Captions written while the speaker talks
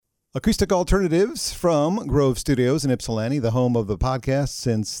Acoustic Alternatives from Grove Studios in Ypsilanti, the home of the podcast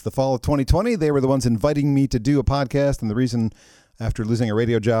since the fall of 2020. They were the ones inviting me to do a podcast, and the reason, after losing a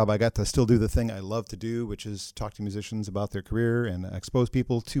radio job, I got to still do the thing I love to do, which is talk to musicians about their career and expose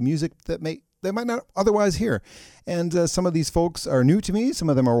people to music that they might not otherwise hear. And some of these folks are new to me. Some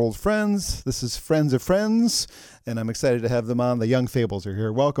of them are old friends. This is Friends of Friends, and I'm excited to have them on. The Young Fables are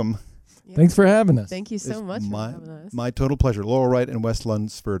here. Welcome. Yeah. Thanks for having us. Thank you so much for having us. My total pleasure. Laurel Wright and Wes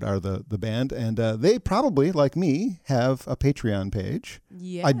Lunsford are the band, and they probably, like me, have a Patreon page.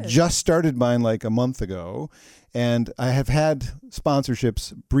 Yes. I just started mine like a month ago, and I have had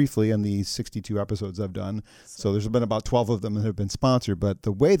sponsorships briefly in the 62 episodes I've done. So there's been about 12 of them that have been sponsored. But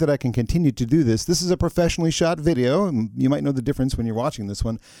the way that I can continue to do this is a professionally shot video. And you might know the difference when you're watching this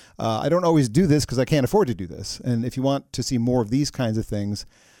one. I don't always do this because I can't afford to do this. And if you want to see more of these kinds of things,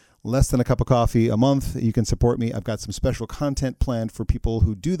 less than a cup of coffee a month, you can support me. I've got some special content planned for people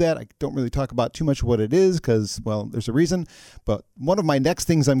who do that. I don't really talk about too much what it is because, well, there's a reason. But one of my next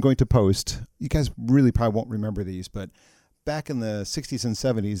things I'm going to post, you guys really probably won't remember these, but back in the 60s and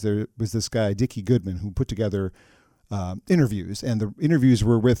 70s, there was this guy, Dickie Goodman, who put together interviews, and the interviews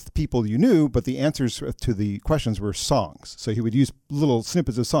were with people you knew, but the answers to the questions were songs. So he would use little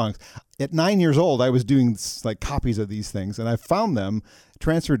snippets of songs. At 9 years old, I was doing like copies of these things, and I found them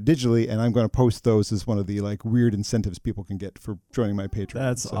transferred digitally, and I'm going to post those as one of the like weird incentives people can get for joining my Patreon.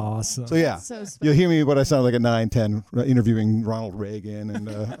 That's awesome. So yeah, you'll hear me what I sound like at 9, 10, interviewing Ronald Reagan and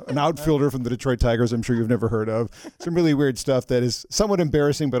an outfielder from the Detroit Tigers I'm sure you've never heard of. Some really weird stuff that is somewhat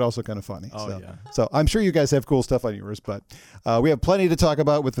embarrassing but also kind of funny. So I'm sure you guys have cool stuff on yours, but we have plenty to talk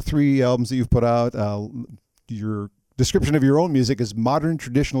about with the 3 albums that you've put out. Your description of your own music is modern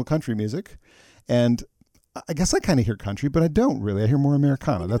traditional country music, and I guess I kind of hear country, but I don't really. I hear more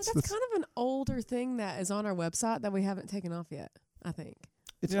Americana. That's kind of an older thing that is on our website that we haven't taken off yet, I think.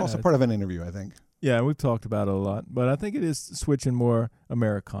 It's also part of an interview, I think. Yeah, we've talked about it a lot, but I think it is switching more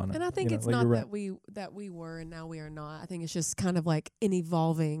Americana. And I think it's not that we were and now we are not. I think it's just kind of like an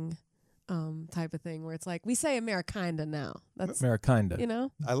evolving type of thing where it's like we say Amerikinda now. That's Amerikinda. You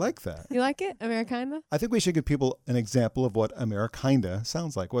know? I like that. You like it? Amerikinda? I think we should give people an example of what Amerikinda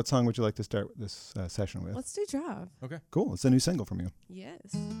sounds like. What song would you like to start this session with? Let's do Drive. Okay. Cool. It's a new single from you.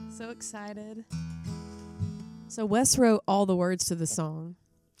 Yes. So excited. So Wes wrote all the words to the song,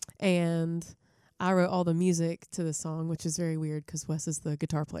 and I wrote all the music to the song, which is very weird because Wes is the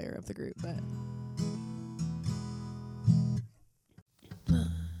guitar player of the group. But 1,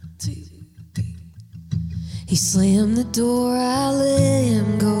 2, 3. He slammed the door, I let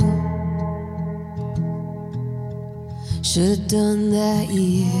him go. Should've done that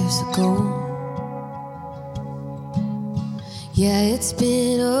years ago. Yeah, it's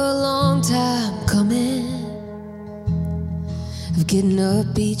been a long time coming, of getting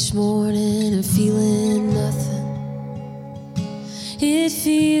up each morning and feeling nothing. It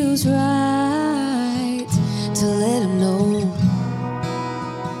feels right to let him know.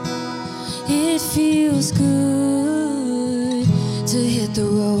 It feels good to hit the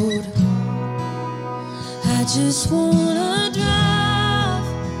road. I just wanna drive,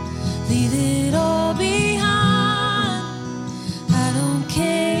 leave it all behind. I don't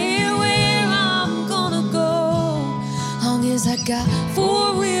care where I'm gonna go, long as I got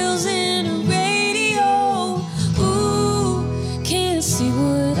 4 wheels and a radio. Ooh, can't see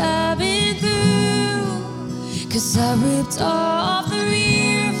what I've been through, 'cause I ripped off the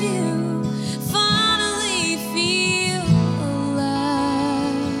rear view. Finally feel alive.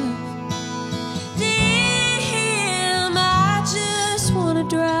 Damn, I just wanna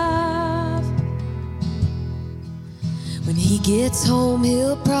drive. When he gets home,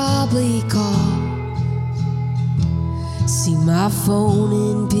 he'll probably call. See my phone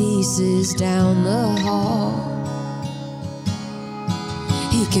in pieces down the hall.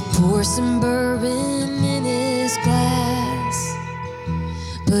 He could pour some bourbon in his glass,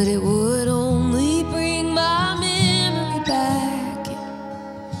 but it would only bring my memory back.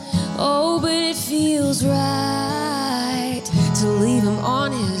 Oh, but it feels right to leave him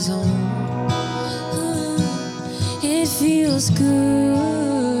on his own. It feels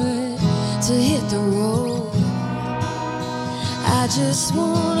good to hit the road. I just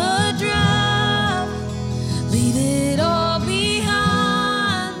wanna drive, leave it all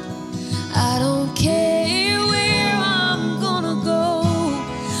behind. I don't care where I'm gonna go,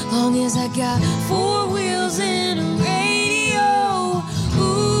 long as I got 4 wheels and a radio.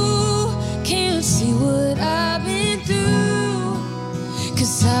 Ooh, can't see what I've been through,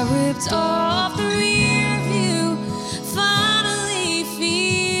 'cause I ripped off the rear view. Finally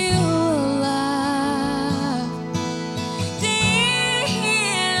feel alive.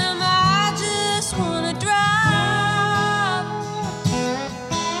 Damn,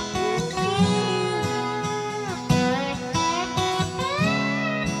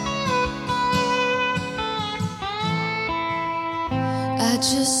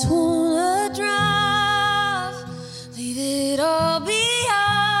 just wanna drive, leave it all behind.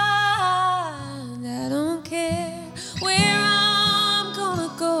 I don't care where I'm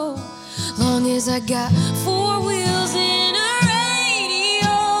gonna go, long as I got 4 wheels and a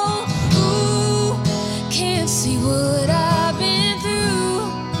radio. Ooh, can't see what I've been through.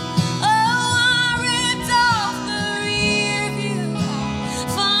 Oh, I ripped off the rear view.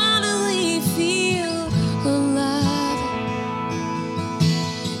 Finally feel alive.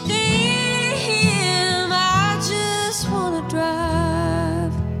 Damn, I just wanna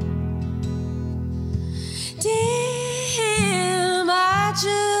drive. Damn, I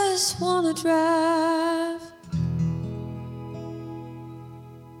just wanna drive.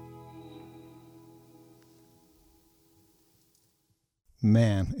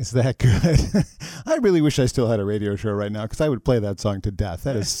 Man, is that good? I really wish I still had a radio show right now because I would play that song to death.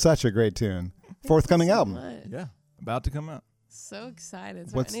 That is such a great tune. Forthcoming album. Yeah, about to come out. So excited.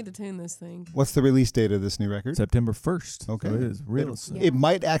 So I need to tune this thing. What's the release date of this new record? September 1st. Okay. So it is real soon. It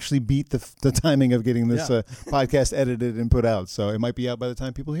might actually beat the timing of getting this podcast edited and put out. So it might be out by the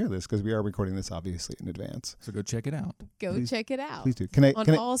time people hear this because we are recording this obviously in advance. So go check it out. Go check it out. Please do.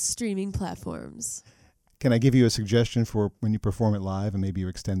 On all streaming platforms. Can I give you a suggestion for when you perform it live and maybe you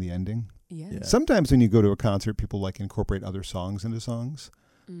extend the ending? Yeah. Sometimes when you go to a concert, people like incorporate other songs into songs.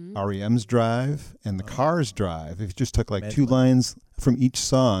 REM's Drive and the Cars Drive. If you just took like 2 lines from each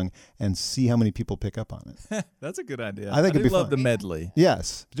song and see how many people pick up on it. That's a good idea. I think it'd be love fun. the medley.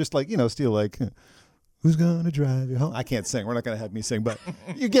 Yes. Just like, steal like, who's gonna drive you home? I can't sing. We're not going to have me sing, but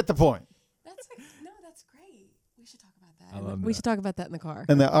you get the point. That's great. We should talk about that. I love We that. should talk about that in the car.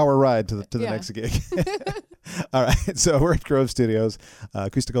 And the hour ride to the next gig. All right. So we're at Grove Studios.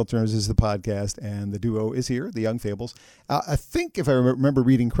 Acoustic Alternatives is the podcast, and the duo is here, the Young Fables. I think, if I remember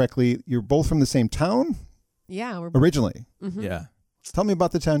reading correctly, you're both from the same town? Yeah. We're Originally. Mm-hmm. Yeah. Tell me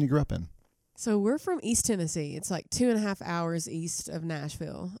about the town you grew up in. So we're from East Tennessee. It's like 2.5 hours east of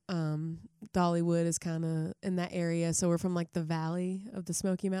Nashville. Dollywood is kind of in that area. So we're from like the valley of the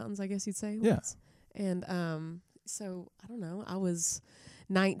Smoky Mountains, I guess you'd say. Yeah. And so I don't know. I was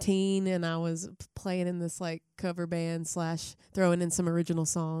 19 and I was playing in this like cover band / throwing in some original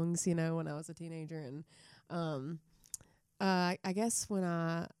songs, when I was a teenager. And I guess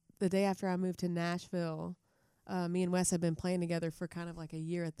the day after I moved to Nashville, me and Wes had been playing together for kind of like a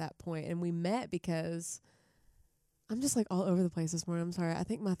year at that point, and we met because I'm just like all over the place this morning. I'm sorry. I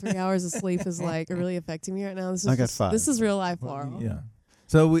think my 3 hours of sleep is like really affecting me right now. I got 5. This is real life, Laurel. Yeah.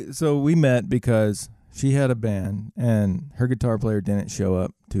 So we met because she had a band and her guitar player didn't show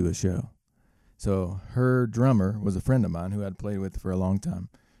up to a show. So her drummer was a friend of mine who I'd played with for a long time.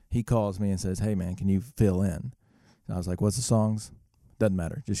 He calls me and says, "Hey man, can you fill in?" And I was like, "What's the songs?" Doesn't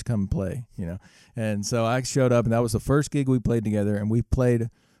matter. Just come and play, And so I showed up, and that was the first gig we played together, and we played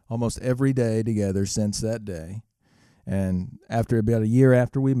almost every day together since that day. And after about a year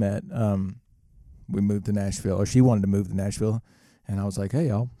after we met, we moved to Nashville, or she wanted to move to Nashville, and I was like,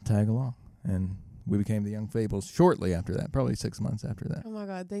 "Hey, I'll tag along." And we became the Young Fables shortly after that, probably 6 months after that. Oh my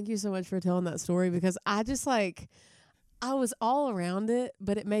God. Thank you so much for telling that story, because I just I was all around it,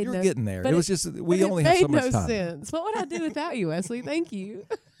 but it made You're getting there. It was just, we only it have so made much no time. sense. What would I do without you, Wesley? Thank you.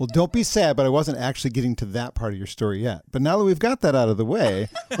 Well, don't be sad, but I wasn't actually getting to that part of your story yet. But now that we've got that out of the way,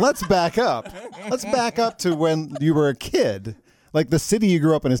 let's back up. Let's back up to when you were a kid. Like, the city you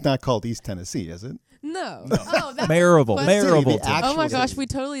grew up in is not called East Tennessee, is it? No. Oh, that's Maryville. the Maryville, city, the Tennessee. Oh my actual gosh, city. we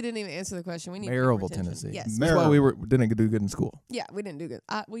totally didn't even answer the question. We need more Maryville, attention. Tennessee. Yes. That's why we didn't do good in school. Yeah, we didn't do good.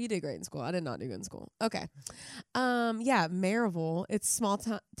 Well, you did great in school. I did not do good in school. Okay. Yeah, Maryville. It's a small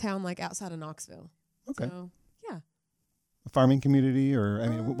town like outside of Knoxville. Okay. So, yeah. A farming community, or,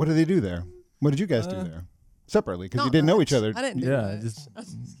 what do they do there? What did you guys do there? Separately, because you Not didn't know much. each other. I didn't do Yeah, much. just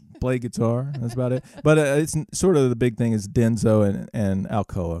play guitar. That's about it. But it's sort of the big thing is Denso and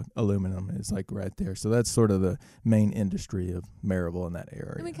Alcoa aluminum is like right there. So that's sort of the main industry of Maryville in that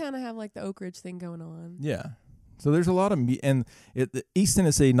area. And we kind of have like the Oak Ridge thing going on. Yeah. So there's a lot of East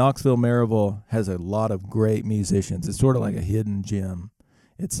Tennessee, Knoxville, Maryville has a lot of great musicians. It's sort of like a hidden gem.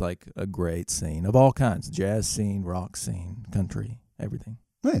 It's like a great scene of all kinds: jazz scene, rock scene, country, everything.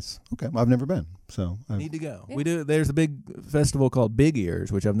 Nice. Okay. Well, I've never been, so Need to go. Yeah. We do. There's a big festival called Big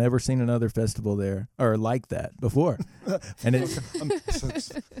Ears, which I've never seen another festival there or like that before. And it's I'm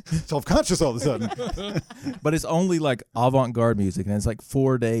self-conscious all of a sudden. but it's only like avant-garde music, and it's like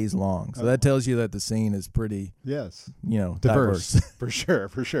 4 days long. So that tells you that the scene is pretty, Yes. diverse. For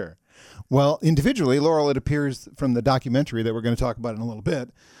sure. Well, individually, Laurel, it appears from the documentary that we're going to talk about in a little bit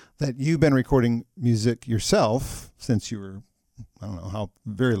that you've been recording music yourself since you were, I don't know how,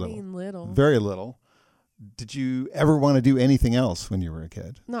 very little. Little. Very little. Did you ever want to do anything else when you were a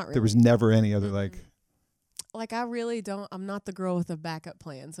kid? Not really. There was never any other like. Like I really don't. I'm not the girl with a backup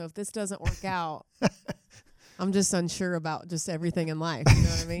plan. So if this doesn't work out, I'm just unsure about just everything in life. You know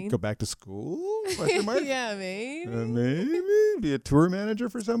what I mean? Go back to school? Question mark? Yeah, maybe. Maybe be a tour manager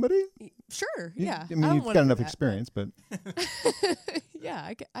for somebody. Sure. Yeah. I mean, you've got enough experience, but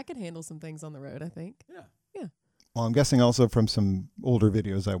yeah, I could handle some things on the road, I think. Yeah. Yeah. well, I'm guessing also from some older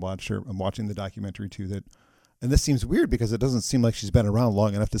videos I watched, or I'm watching the documentary too. That, and this seems weird because it doesn't seem like she's been around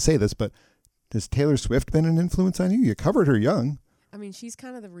long enough to say this, but has Taylor Swift been an influence on you? You covered her young. I mean, she's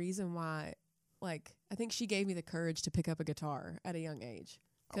kind of the reason why. Like, I think she gave me the courage to pick up a guitar at a young age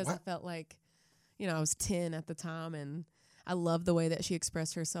because I felt like, I was 10 at the time, and I loved the way that she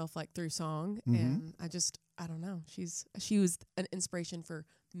expressed herself, like through song. And I don't know. She was an inspiration for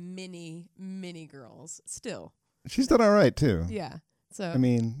many, many girls still. She's done all right too. Yeah. So I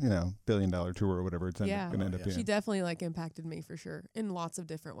mean, $1 billion tour or whatever it's going to end up being. She definitely like impacted me for sure in lots of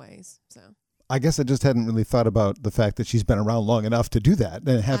different ways. So I guess I just hadn't really thought about the fact that she's been around long enough to do that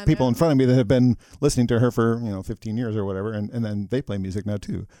and have people in front of me that have been listening to her for 15 years or whatever, and then they play music now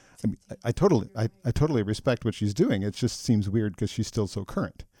too. I mean, I totally respect what she's doing. It just seems weird because she's still so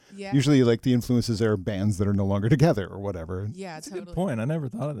current. Yeah. Usually, like the influences are bands that are no longer together or whatever. Yeah, That's totally. a good point. I never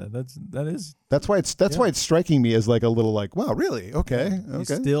thought of that. That's why it's striking me as like a little like, wow, really? Okay,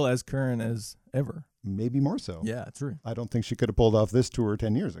 She's okay. still as current as ever. Maybe more so. Yeah, true. I don't think she could have pulled off this tour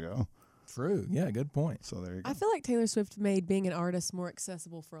 10 years ago. True. Yeah, good point. So there you go. I feel like Taylor Swift made being an artist more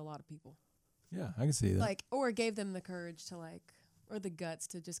accessible for a lot of people. Yeah, I can see that. Like, or gave them the courage to or the guts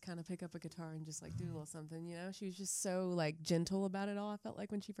to just kind of pick up a guitar and just do a little something, She was just so gentle about it all, I felt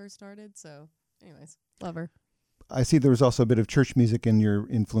like when she first started. So anyways, love her. I see there was also a bit of church music in your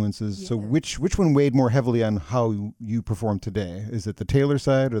influences. Yeah. So which one weighed more heavily on how you perform today? Is it the Taylor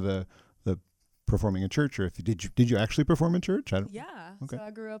side or the performing in church, or did you actually perform in church? Yeah. Okay. So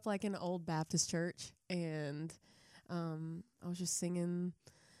I grew up in an old Baptist church, and I was just singing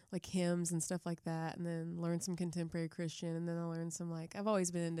hymns and stuff like that, and then learned some contemporary Christian, and then I learned some I've always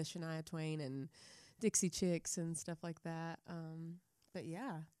been into Shania Twain and Dixie Chicks and stuff like that. But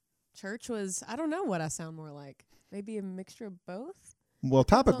yeah, church was, I don't know what I sound more like. Maybe a mixture of both. Well,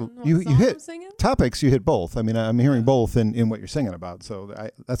 you hit topics. You hit both. I mean, I'm hearing both in what you're singing about. So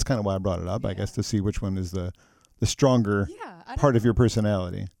that's kind of why I brought it up. I guess to see which one is the stronger part of your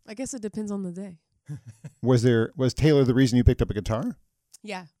personality. I guess it depends on the day. Was Taylor the reason you picked up a guitar?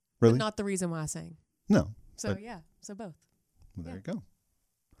 Yeah. Really? But not the reason why I sang. No. So so both. Well, there you go.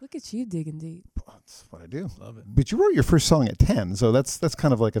 Look at you digging deep. That's what I do. Love it. But you wrote your first song at 10, so that's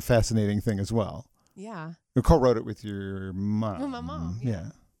kind of like a fascinating thing as well. Yeah. You co-wrote it with your mom. Well, my mom. Yeah.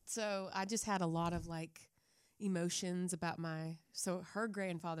 So I just had a lot of emotions about so her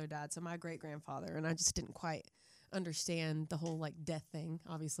grandfather died, so my great-grandfather, and I just didn't quite understand the whole death thing,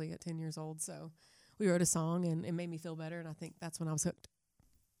 obviously at 10 years old. So we wrote a song, and it made me feel better, and I think that's when I was hooked.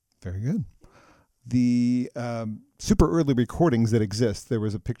 Very good. The super early recordings that exist, there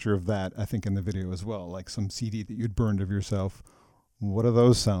was a picture of that, I think, in the video as well, like some CD that you'd burned of yourself. What do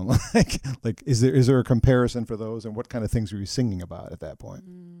those sound like? Is there a comparison for those, and what kind of things were you singing about at that point?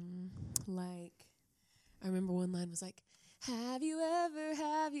 I remember one line was have you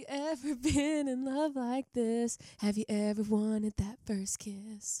ever been in love like this? Have you ever wanted that first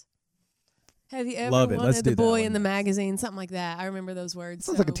kiss? Have you ever wanted the boy in the magazine? Something like that. I remember those words.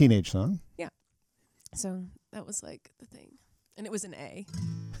 Sounds like a teenage song. Yeah. So that was the thing. And it was an A.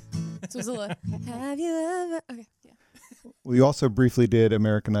 So it was a little, have you ever? Okay, yeah. Well, you also briefly did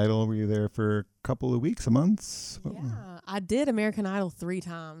American Idol. Were you there for a couple of weeks, months? Yeah, I did American Idol 3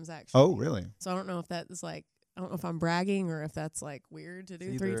 times, actually. Oh, really? So I don't know if that is I don't know if I'm bragging or if that's weird to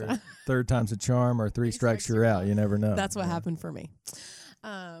do 3 times. Third time's a charm, or three strikes you're out. You never know. That's what happened for me.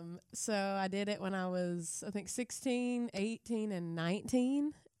 So I did it when I was, I think, 16, 18, and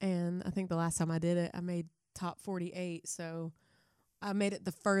 19. And I think the last time I did it, I made top 48. So I made it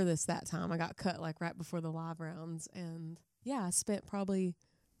the furthest that time. I got cut right before the live rounds. And yeah, I spent probably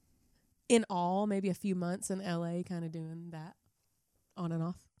in all maybe a few months in LA kind of doing that on and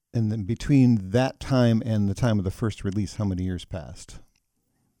off. And then between that time and the time of the first release, how many years passed?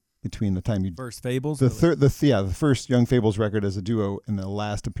 Between the time you first Fables, the first Young Fables record as a duo, and the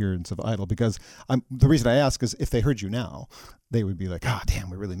last appearance of Idol. Because the reason I ask is if they heard you now, they would be like, "Ah,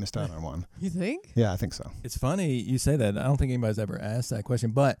 damn, we really missed out on one." You think? Yeah, I think so. It's funny you say that. I don't think anybody's ever asked that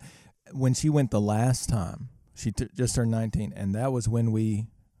question. But when she went the last time, she just turned 19, and that was when we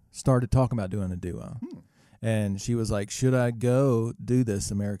started talking about doing a duo. And she was like, should I go do this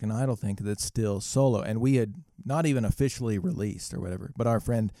American Idol thing because it's still solo? And we had not even officially released or whatever. But our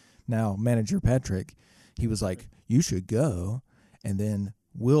friend, now manager Patrick, he was like, you should go, and then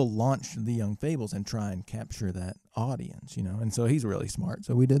we'll launch the Young Fables and try and capture that audience, you know. And so he's really smart.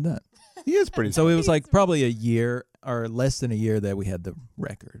 So we did that. He is pretty So smart. it was like probably a year or less than a year that we had the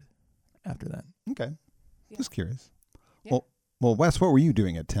record after that. Okay. Yeah. Just curious. Yeah. Well, Wes, what were you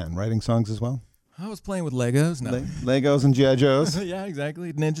doing at 10? Writing songs as well? I was playing with Legos. No. Legos and G.I. Joes? Yeah,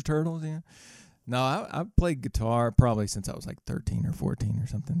 exactly. Ninja Turtles, yeah. No, I played guitar probably since I was like 13 or 14 or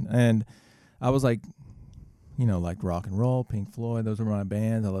something. And I was like, you know, like rock and roll, Pink Floyd. Those were my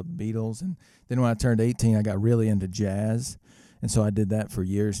bands. I loved the Beatles. And then when I turned 18, I got really into jazz. And so I did that for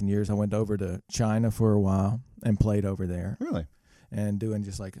years and years. I went over to China for a while and played over there. Really? And doing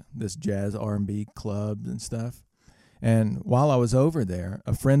just like this jazz R&B clubs and stuff. And while I was over there,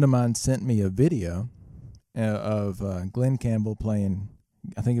 a friend of mine sent me a video of Glenn Campbell playing,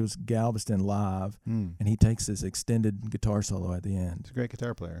 I think it was Galveston Live, and he takes this extended guitar solo at the end. He's a great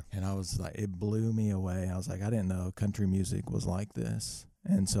guitar player. And I was like, it blew me away. I was like, I didn't know country music was like this.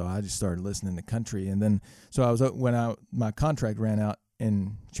 And so I just started listening to country. And then, so I was, when my contract ran out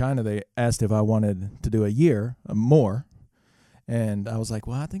in China, they asked if I wanted to do a year more. And I was like,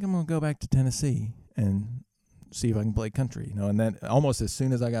 well, I think I'm going to go back to Tennessee and see if I can play country, you know. And then almost as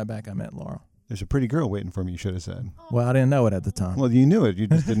soon as I got back, I met Laurel. There's a pretty girl waiting for me, you should have said. Well, I didn't know it at the time. Well, you knew it. You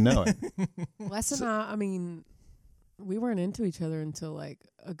just didn't know it. Wes and I mean, we weren't into each other until like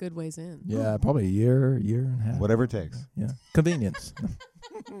a good ways in. Yeah, probably a year and a half. Whatever it takes. Yeah, convenience.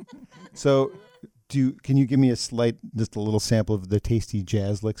 So, can you give me just a little sample of the tasty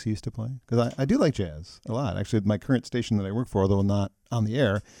jazz licks you used to play? Because I do like jazz a lot. Actually, my current station that I work for, although not on the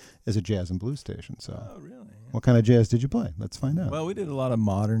air, is a jazz and blues station. So, Oh, really? what kind of jazz did you play? Let's find out. Well, we did a lot of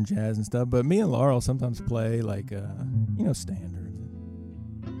modern jazz and stuff, but me and Laurel sometimes play like, standards.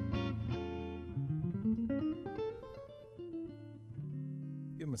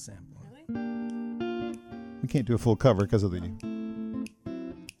 Give him a sample. We can't do a full cover because of the. Like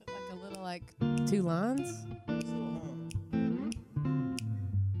a little like 2 lines.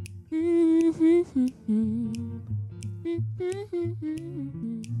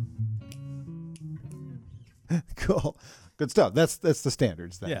 Cool. Good stuff. That's the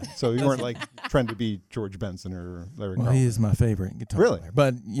standards then. Yeah. So you weren't like trying to be George Benson or Larry Well, Carlton. he is my favorite guitar Really? player.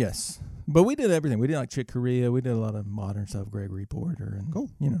 But yes. But we did everything. We did like Chick Corea. We did a lot of modern stuff, Gregory Porter. And, Cool.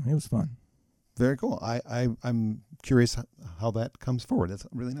 You know, it was fun. Very cool. I'm curious how that comes forward. That's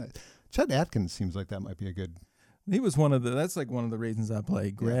really nice. Chet Atkins seems like that might be a good. He was that's like one of the reasons I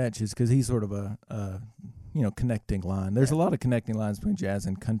play Gretsch is because he's sort of a connecting line. There's a lot of connecting lines between jazz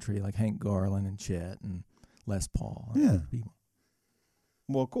and country, like Hank Garland and Chet and Les Paul. Yeah. People.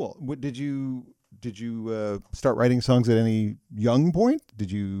 Well, cool. Did you start writing songs at any young point?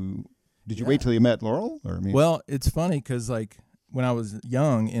 Did you wait till you met Laurel? Well, it's funny because like when I was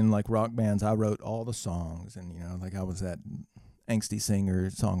young in like rock bands, I wrote all the songs, and like I was that angsty singer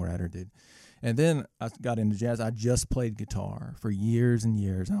songwriter dude. And then I got into jazz. I just played guitar for years and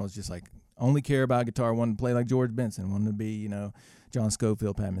years. I was just like only care about guitar. Wanted to play like George Benson. Wanted to be John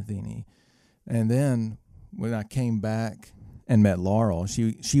Scofield, Pat Metheny. And then when I came back and met Laurel,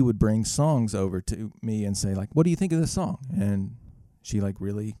 she would bring songs over to me and say like, "What do you think of this song?" And she like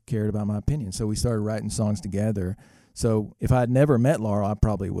really cared about my opinion. So we started writing songs together. So if I had never met Laurel, I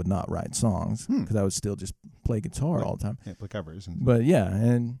probably would not write songs because I would still just play guitar all the time. Yeah, play covers. But yeah,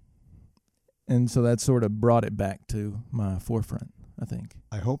 and so that sort of brought it back to my forefront, I think.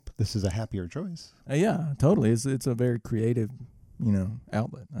 I hope this is a happier choice. Yeah, totally. It's a very creative,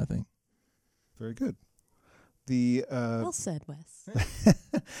 outlet, I think. Very good. Well said, Wes.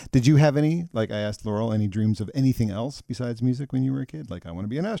 Did you have any, like I asked Laurel, any dreams of anything else besides music when you were a kid? Like I want to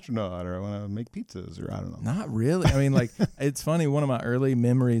be an astronaut or I want to make pizzas or I don't know. Not really. I mean, like it's funny. One of my early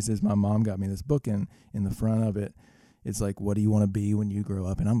memories is my mom got me this book and in the front of it, it's like, what do you want to be when you grow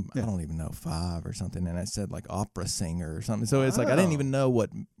up? And I don't even know, 5 or something. And I said like opera singer or something. So it's like I didn't even know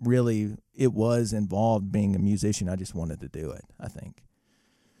what really it was involved being a musician. I just wanted to do it, I think.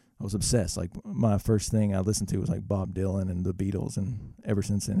 I was obsessed. Like my first thing I listened to was like Bob Dylan and the Beatles, and ever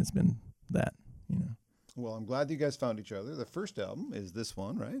since then it's been that. Well, I'm glad you guys found each other. The first album is this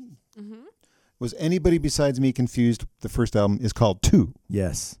one, right? Mm-hmm. Was anybody besides me confused? The first album is called Two.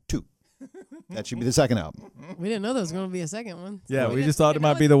 Yes. That should be the second album. We didn't know there was going to be a second one. Yeah, So we just thought it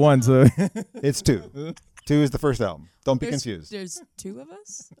might be the one. So It's Two. Two is the first album. Don't be confused. There's 2 of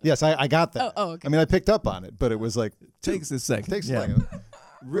us? Yes, I got that. Oh, okay. I mean, I picked up on it, but it was like two. takes a second. Takes a Yeah. second.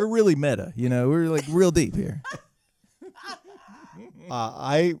 We're really meta. We're like real deep here.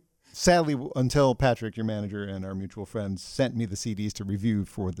 I sadly, until Patrick, your manager, and our mutual friends sent me the CDs to review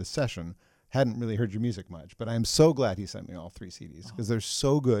for this session, hadn't really heard your music much. But I'm so glad he sent me all 3 CDs because they're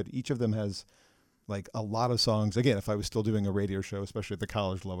so good. Each of them has like a lot of songs. Again, if I was still doing a radio show, especially at the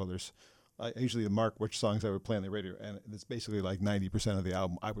college level, I usually mark which songs I would play on the radio, and it's basically like 90% of the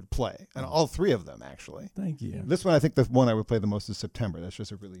album I would play, and all three of them actually. Thank you. This one, I think the one I would play the most is September. That's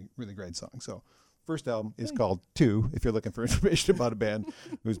just a really, really great song. So first album is called 2, if you're looking for information about a band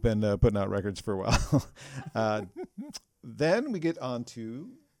who's been putting out records for a while. Then we get on to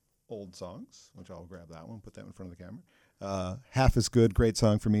old songs, which I'll grab that one, put that in front of the camera. Half is Good, great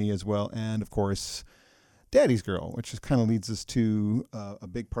song for me as well. And, of course, Daddy's Girl, which just kind of leads us to a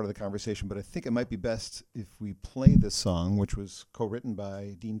big part of the conversation. But I think it might be best if we play this song, which was co-written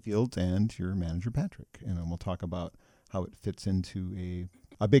by Dean Fields and your manager, Patrick. And then we'll talk about how it fits into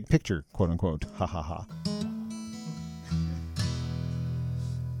a big picture, quote unquote. Ha ha ha.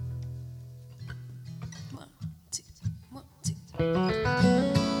 One, two.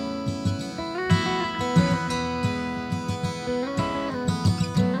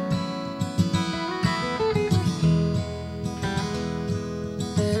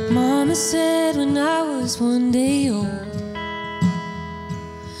 Mama said when I was one day old,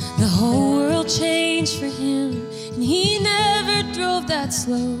 the whole world changed for him, and he never drove that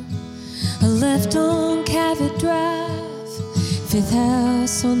slow. I left on Cabot Drive, 5th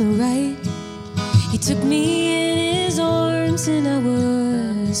house on the right. He took me in his arms and I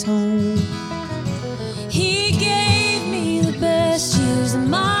was home. He gave me the best years of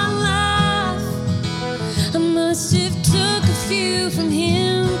my life. I must have took a few from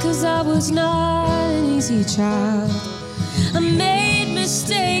him, 'cause I was not an easy child. I made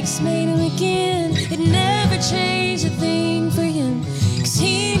mistakes, made them again. It never changed a thing for him, 'cause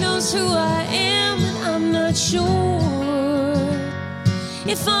he knows who I am, and I'm not sure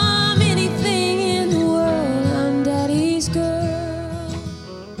if I'm anything in the world. I'm Daddy's girl.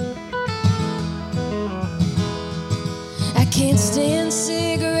 I can't stand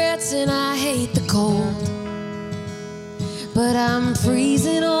cigarettes and I hate the cold, but I'm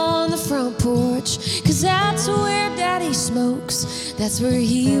freezing on the front porch, 'cause that's where Daddy smokes. That's where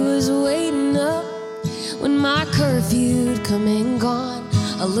he was waiting up when my curfew'd come and gone.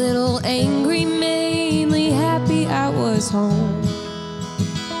 A little angry, mainly happy I was home.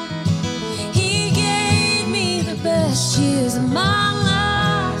 He gave me the best years of my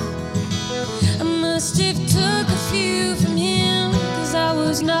life. I must have took a few from him, 'cause I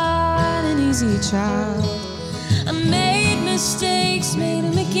was not an easy child. I made mistakes, made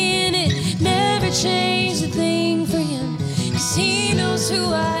them again. It never changed a thing for him, 'cause he knows who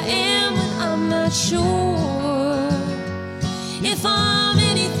I am, and I'm not sure if I'm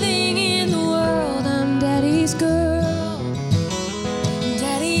anything in the world. I'm Daddy's girl.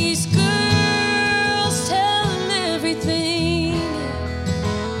 Daddy's girls tell him everything.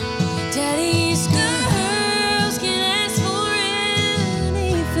 Daddy's girls can ask for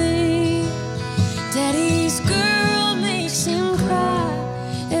anything. Daddy's girl makes him cry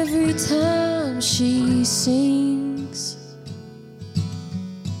every time she sings.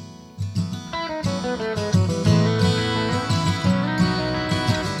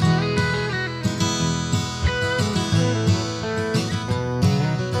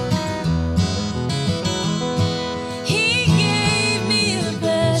 He gave me the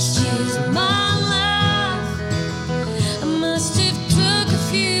best years of my life. I must have took a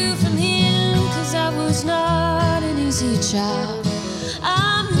few from him, 'cause I was not an easy child.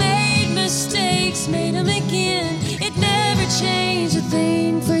 I made mistakes, made them again. It never changed a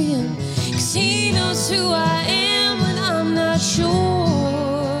thing for him, 'cause he knows who I am, and I'm not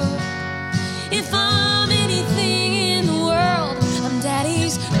sure if I'm anything in the world. I'm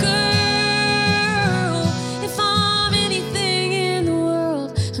Daddy's girl. If I'm anything in the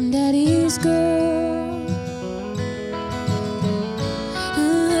world, I'm Daddy's girl.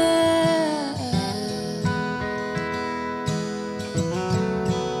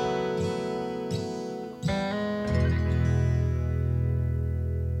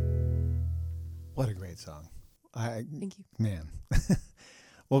 What a great song. Thank you. Man.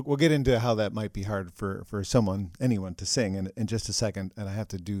 We'll get into how that might be hard for anyone to sing in just a second. And I have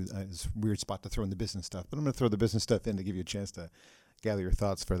to do this weird spot to throw in the business stuff, but I'm going to throw the business stuff in to give you a chance to gather your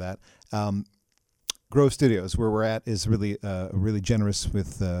thoughts for that. Grove Studios, where we're at, is really generous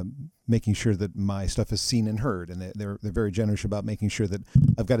with making sure that my stuff is seen and heard, and they're very generous about making sure that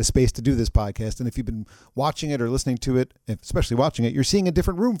I've got a space to do this podcast. And if you've been watching it or listening to it, especially watching it, you're seeing a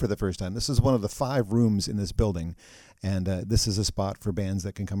different room for the first time. This is one of the 5 rooms in this building, And this is a spot for bands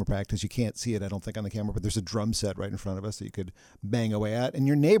that can come and practice. You can't see it, I don't think, on the camera, but there's a drum set right in front of us that you could bang away at. And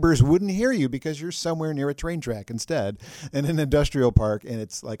your neighbors wouldn't hear you because you're somewhere near a train track instead in an industrial park. And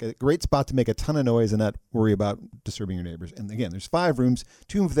it's like a great spot to make a ton of noise and not worry about disturbing your neighbors. And again, there's 5 rooms.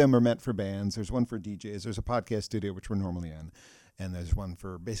 2 of them are meant for bands. There's one for DJs. There's a podcast studio, which we're normally in. And there's one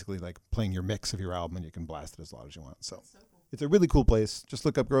for basically like playing your mix of your album, and you can blast it as loud as you want. So it's a really cool place. Just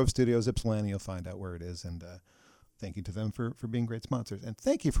look up Grove Studios, Ypsilanti. You'll find out where it is. And thank you to them for being great sponsors. And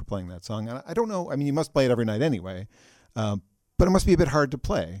thank you for playing that song. I don't know. I mean, you must play it every night anyway. But it must be a bit hard to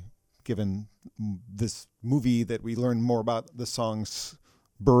play, given this movie that we learn more about the song's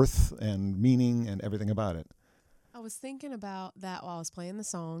birth and meaning and everything about it. I was thinking about that while I was playing the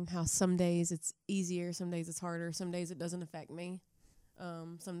song, how some days it's easier, some days it's harder, some days it doesn't affect me.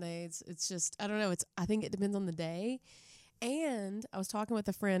 Some days it's just, I don't know, I think it depends on the day. And I was talking with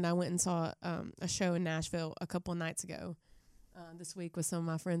a friend. I went and saw a show in Nashville a couple of nights ago this week with some of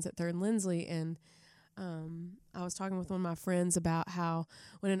my friends at Third and Lindsley. And I was talking with one of my friends about how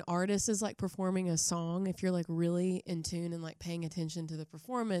when an artist is like performing a song, if you're like really in tune and like paying attention to the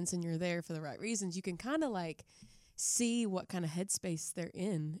performance and you're there for the right reasons, you can kind of like see what kind of headspace they're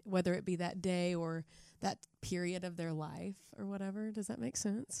in, whether it be that day or that period of their life or whatever. Does that make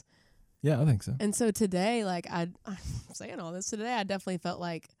sense? Yeah, I think so. And so today, like I'm saying all this today, I definitely felt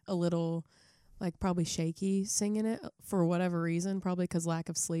like a little, like probably shaky singing it for whatever reason, probably because lack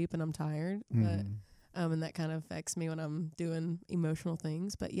of sleep and I'm tired. But and that kind of affects me when I'm doing emotional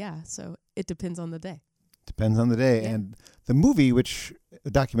things. But yeah, so it depends on the day. Depends on the day. Yeah. And the movie, which a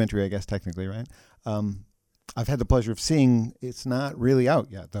documentary, I guess technically, right? I've had the pleasure of seeing. It's not really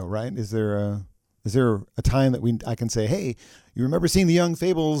out yet, though, right? Is there a time that I can say, hey, you remember seeing the Young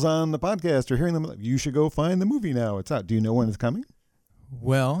Fables on the podcast or hearing them? You should go find the movie now. It's out. Do you know when it's coming?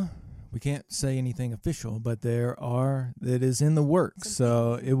 Well, we can't say anything official, but it is in the works.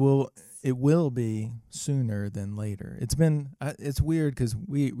 So it will be sooner than later. It's weird because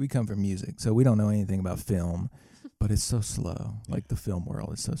we come from music, so we don't know anything about film, but it's so slow. Like the film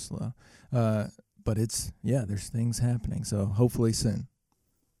world is so slow. But there's things happening. So hopefully soon.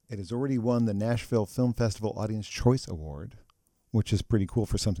 It has already won the Nashville Film Festival Audience Choice Award, which is pretty cool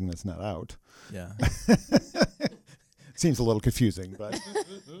for something that's not out. Yeah. Seems a little confusing, but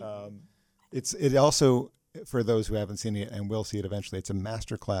it also, for those who haven't seen it and will see it eventually, it's a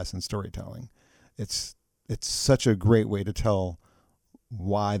masterclass in storytelling. It's such a great way to tell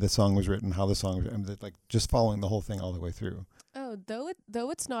why the song was written, how the song was written, like just following the whole thing all the way through. Oh,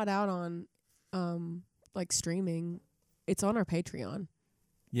 though it's not out on like streaming, it's on our Patreon.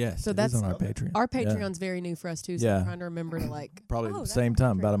 Yes, so that's on our Patreon. Our Patreon's very new for us too, so I'm trying to remember to like probably the same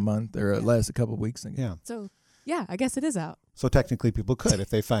time, about a month or less, a couple of weeks ago. Yeah. So yeah, I guess it is out. So technically, people could, if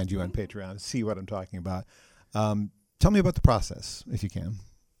they find you on Patreon, see what I'm talking about. Tell me about the process, if you can,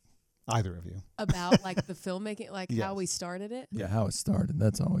 either of you. About like the filmmaking, like Yes. how we started it. Yeah, how it started.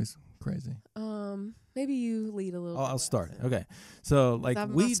 That's always crazy. Maybe you lead a little. I'll bit start. with it. Okay, so like my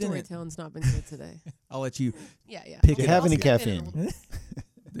we didn't. storytelling's not been good today. I'll let you. Yeah. Pick Do you it have up. any I'll step in a caffeine? little bit.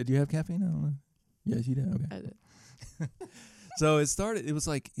 Did you have caffeine? I don't know. Yes, you did. Okay. I did. So it started. It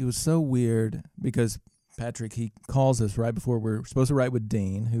was so weird because Patrick, he calls us right before we're supposed to write with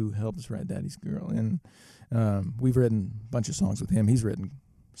Dean, who helped us write Daddy's Girl, and we've written a bunch of songs with him. He's written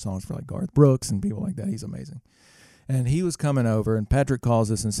songs for like Garth Brooks and people like that. He's amazing. And he was coming over, and Patrick calls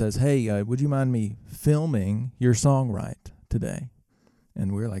us and says, "Hey, would you mind me filming your songwrite today?"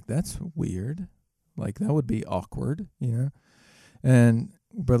 And we're like, "That's weird. Like that would be awkward, you know." And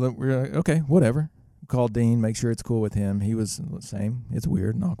but we're like, "Okay, whatever." Call Dean, make sure it's cool with him. He was the same. It's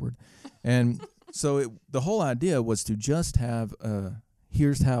weird and awkward. And so the whole idea was to just have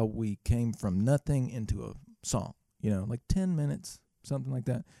here's how we came from nothing into a song, you know, like 10 minutes, something like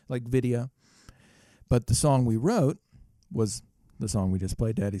that, like video. But the song we wrote was the song we just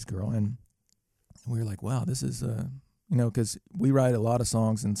played, Daddy's Girl. And we were like, wow, this is, because we write a lot of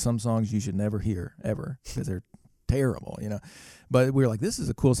songs, and some songs you should never hear ever because they're terrible, you know. But we were like, this is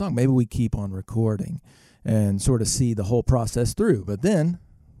a cool song. Maybe we keep on recording and sort of see the whole process through. But then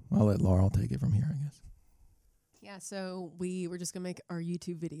I'll let Laurel take it from here, I guess. Yeah, so we were just going to make our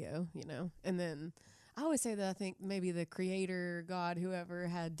YouTube video, you know, and then I always say that I think maybe the creator, God, whoever,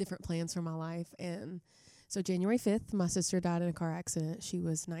 had different plans for my life. And so January 5th, my sister died in a car accident. She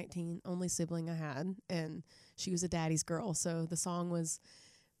was 19, only sibling I had, and she was a daddy's girl. So the song was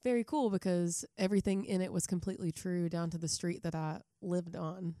very cool because everything in it was completely true down to the street that I lived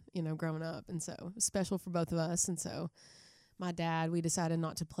on, you know, growing up. And so it was special for both of us. And so my dad, we decided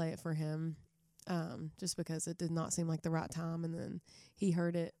not to play it for him just because it did not seem like the right time. And then he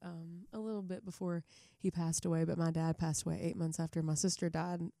heard it a little bit before he passed away. But my dad passed away 8 months after my sister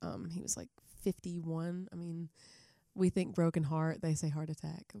died. He was like 51. I mean, we think broken heart. They say heart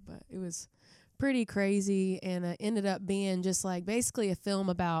attack. But it was pretty crazy. And it ended up being just like basically a film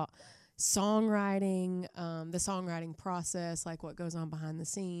about songwriting, the songwriting process, like what goes on behind the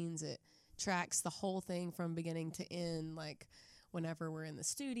scenes. It tracks the whole thing from beginning to end, like whenever we're in the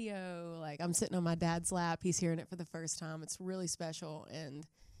studio, like I'm sitting on my dad's lap, he's hearing it for the first time. It's really special, and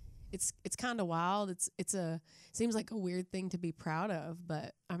it's kind of wild. It's seems like a weird thing to be proud of,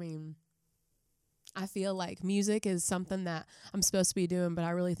 but I mean, I feel like music is something that I'm supposed to be doing, but I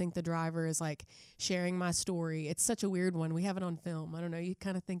really think the driver is like sharing my story. It's such a weird one. We have it on film. I don't know. You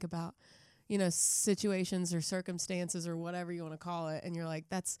kind of think about, situations or circumstances or whatever you want to call it, and you're like,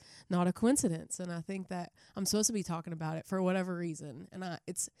 that's not a coincidence. And I think that I'm supposed to be talking about it for whatever reason. And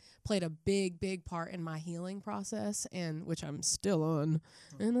it's played a big, big part in my healing process, and which I'm still on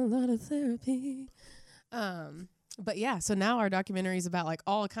in a lot of therapy. But yeah, so now our documentary is about like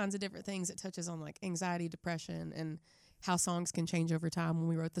all kinds of different things. It touches on like anxiety, depression, and how songs can change over time. When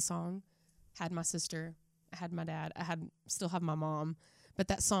we wrote the song, had my sister, I had my dad, still have my mom, but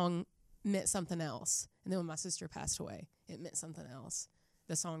that song meant something else. And then when my sister passed away, it meant something else.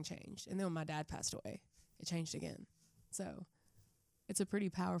 The song changed. And then when my dad passed away, it changed again. So it's a pretty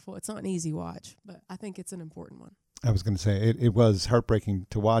powerful, it's not an easy watch, but I think it's an important one. I was going to say it was heartbreaking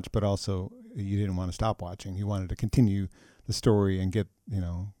to watch, but also you didn't want to stop watching. You wanted to continue the story and get,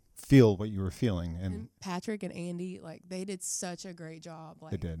 feel what you were feeling. And Patrick and Andy, like they did such a great job.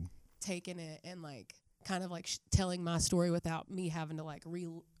 Like, they did. Taking it and like kind of like telling my story without me having to like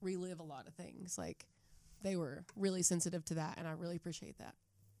relive a lot of things. Like they were really sensitive to that, and I really appreciate that.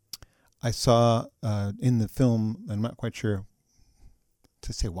 I saw in the film, I'm not quite sure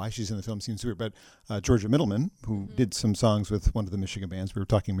to say why she's in the film, seems weird, but Georgia Middleman, who did some songs with one of the Michigan bands. We were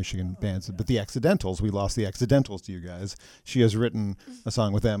talking Michigan bands, but the Accidentals, we lost the Accidentals to you guys. She has written a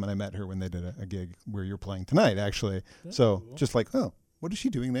song with them, and I met her when they did a gig where you're playing tonight, actually. That's so cool. Just like, what is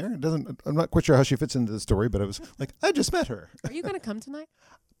she doing there? I'm not quite sure how she fits into the story, but I was like, I just met her. Are you going to come tonight?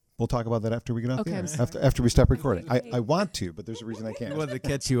 We'll talk about that after we get off the air. Okay, after we stop recording. I want to, but there's a reason I can't. She wanted to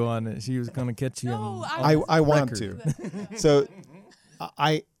catch you on it. She was going to catch you on I want to. So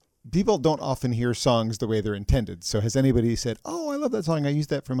people don't often hear songs the way they're intended. So has anybody said, I love that song, I used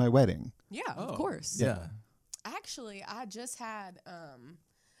that for my wedding? Yeah, of course. Yeah. Actually, I just had a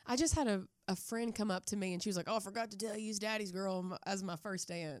friend come up to me, and she was like, I forgot to tell you, use Daddy's Girl as my first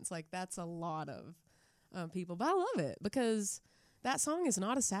dance. Like, that's a lot of people. But I love it because that song is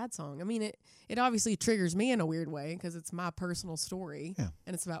not a sad song. I mean, it obviously triggers me in a weird way because it's my personal story, and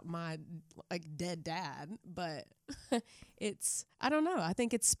it's about my like dead dad. But I don't know. I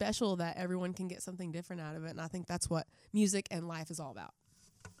think it's special that everyone can get something different out of it, and I think that's what music and life is all about.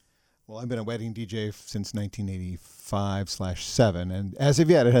 Well, I've been a wedding DJ since 1985/7, and as of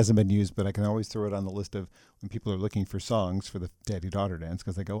yet, it hasn't been used, but I can always throw it on the list of when people are looking for songs for the daddy-daughter dance,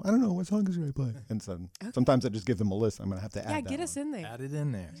 because they go, I don't know, what song should I play? And so sometimes I just give them a list. I'm going to have to add that. Yeah, get us in there. Add it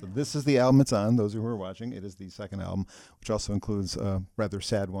in there. So this is the album it's on, those who are watching. It is the second album, which also includes a rather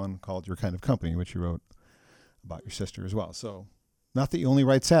sad one called Your Kind of Company, which you wrote about your sister as well. So not that you only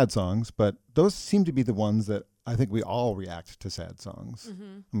write sad songs, but those seem to be the ones that I think we all react to sad songs.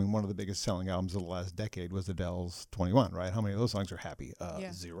 Mm-hmm. I mean, one of the biggest selling albums of the last decade was Adele's 21, right? How many of those songs are happy?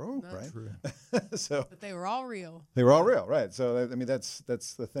 Zero, right? True. So, but they were all real. They were all real, right? So, I mean, that's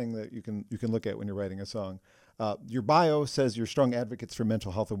the thing that you can look at when you're writing a song. Your bio says you're strong advocates for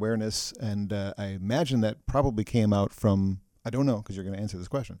mental health awareness, and I imagine that probably came out from, I don't know, because you're going to answer this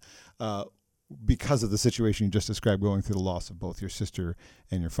question, because of the situation you just described, going through the loss of both your sister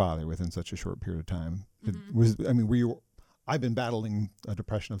and your father within such a short period of time. Mm-hmm. I've been battling a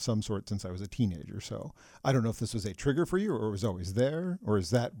depression of some sort since I was a teenager, so I don't know if this was a trigger for you or it was always there, or is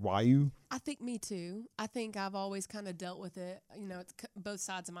that why you? I think me too. I think I've always kind of dealt with it, it's both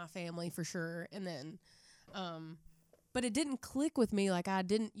sides of my family for sure. And then, but it didn't click with me. Like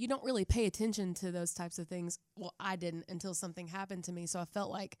you don't really pay attention to those types of things. Well, I didn't until something happened to me. So I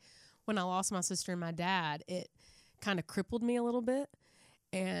felt like when I lost my sister and my dad, it kind of crippled me a little bit.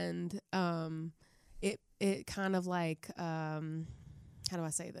 And it kind of like, how do I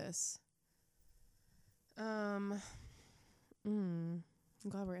say this? I'm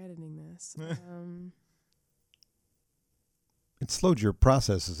glad we're editing this. It slowed your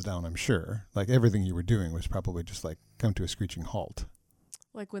processes down, I'm sure. Like everything you were doing was probably just like come to a screeching halt.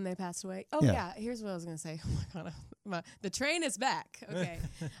 Like when they passed away. Oh yeah. Here's what I was gonna say. Oh my God, the train is back. Okay,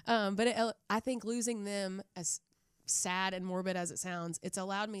 but I think losing them as sad and morbid as it sounds, it's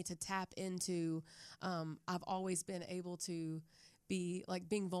allowed me to tap into, I've always been able to be like,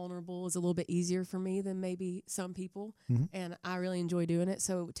 being vulnerable is a little bit easier for me than maybe some people. Mm-hmm. And I really enjoy doing it.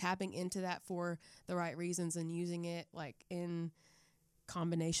 So tapping into that for the right reasons and using it like in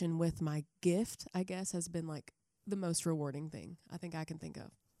combination with my gift, I guess, has been like the most rewarding thing I think I can think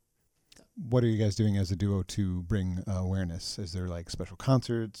of. What are you guys doing as a duo to bring awareness? Is there like special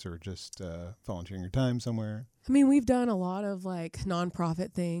concerts or just volunteering your time somewhere? I mean, we've done a lot of like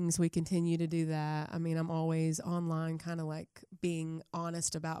nonprofit things. We continue to do that. I mean, I'm always online, kind of like being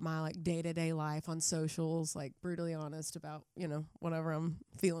honest about my like day-to-day life on socials, like brutally honest about, you know, whatever I'm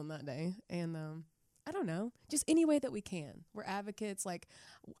feeling that day. And I don't know, just any way that we can. We're advocates. Like,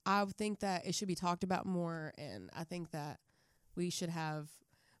 I think that it should be talked about more, and I think that we should have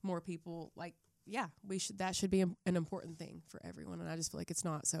more people like, that should be an important thing for everyone. And I just feel like it's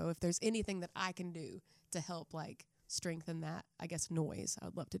not. So if there's anything that I can do to help like strengthen that, I guess, noise, I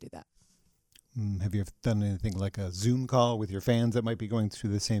would love to do that. Have you ever done anything like a Zoom call with your fans that might be going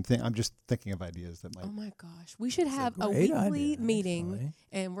through the same thing? I'm just thinking of ideas that might. Oh my gosh, we should have a great weekly idea, meeting, actually.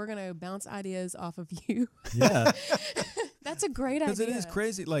 and we're gonna bounce ideas off of you. Yeah. That's a great idea. Because it is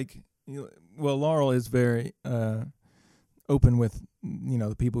crazy. Like, well, Laurel is very open with,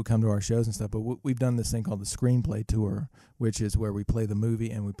 the people who come to our shows and stuff. But we've done this thing called the Screenplay Tour, which is where we play the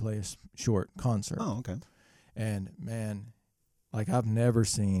movie and we play a short concert. Oh, okay. And, man, like, I've never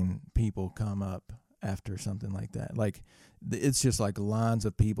seen people come up after something like that. Like, it's just like lines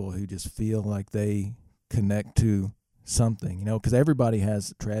of people who just feel like they connect to something, because everybody has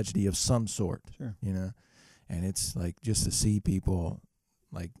a tragedy of some sort, Sure. And it's like just to see people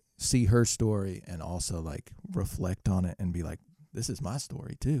like see her story and also like reflect on it and be like, this is my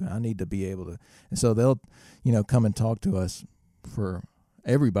story too. I need to be able to. And so they'll, come and talk to us for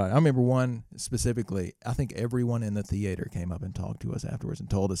everybody. I remember one specifically, I think everyone in the theater came up and talked to us afterwards and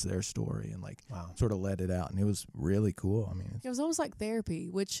told us their story and like sort of let it out. And it was really cool. I mean, it was almost like therapy,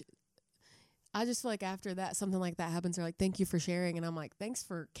 which I just feel like after that, something like that happens, they're like, thank you for sharing. And I'm like, thanks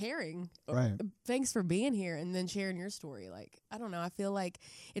for caring. Right. Thanks for being here and then sharing your story. Like, I don't know. I feel like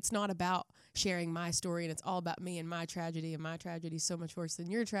it's not about sharing my story and it's all about me and my tragedy is so much worse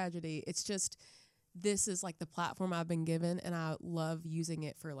than your tragedy. It's just, this is like the platform I've been given and I love using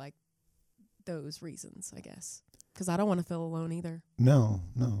it for like those reasons, I guess. Because I don't want to feel alone either. No.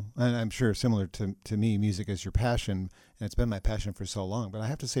 And I'm sure similar to me, music is your passion, and it's been my passion for so long. But I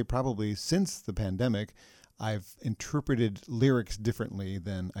have to say probably since the pandemic, I've interpreted lyrics differently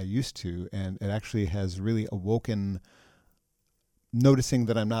than I used to, and it actually has really awoken noticing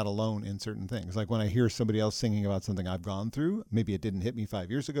that I'm not alone in certain things. Like when I hear somebody else singing about something I've gone through, maybe it didn't hit me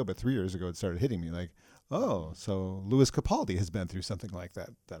 5 years ago, but 3 years ago it started hitting me like, oh, so Louis Capaldi has been through something like that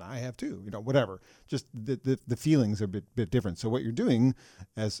I have too, whatever. Just the feelings are a bit different. So what you're doing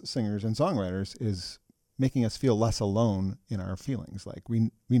as singers and songwriters is making us feel less alone in our feelings. Like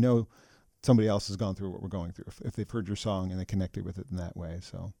we know somebody else has gone through what we're going through if they've heard your song and they connected with it in that way.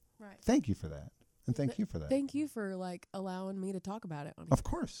 So Thank you for that. And thank you for that. Thank you for like allowing me to talk about it on here. Of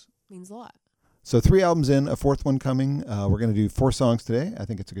course. Means a lot. So 3 albums in, a 4th one coming. We're going to do 4 songs today. I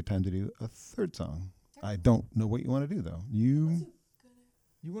think it's a good time to do a 3rd song. I don't know what you want to do though. You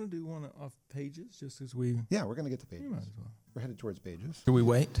want to do one off Pages just as we? Yeah, we're going to get to Pages. Might as well. We're headed towards Pages. Do we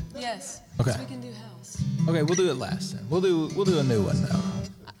wait? Yes. Okay. So we can do house. Okay, we'll do it last then. We'll do a new one now.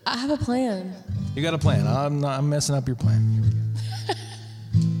 I have a plan. You got a plan. I'm messing up your plan. Here we go.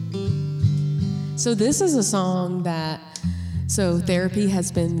 So this is a song so therapy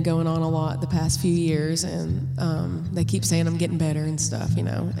has been going on a lot the past few years, and they keep saying I'm getting better and stuff,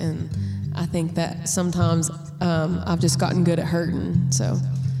 and I think that sometimes I've just gotten good at hurting. So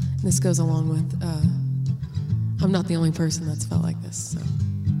this goes along with, I'm not the only person that's felt like this, so.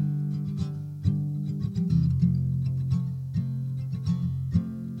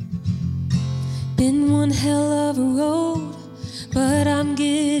 Been one hell of a road, but I'm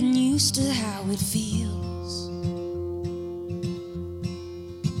getting used to how it feels.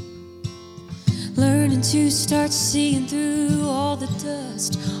 Learning to start seeing through all the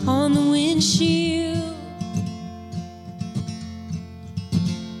dust on the windshield.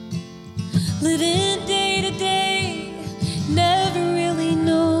 Living day to day, never really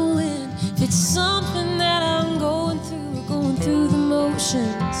knowing if it's something that I'm going through or going through the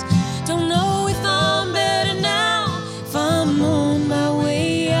motions. Don't know if I'm better now, if I'm on my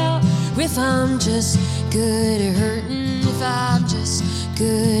way out, or if I'm just good at hurting, if I'm just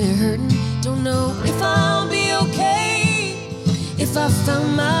good at hurting. Don't know if I'll be okay, if I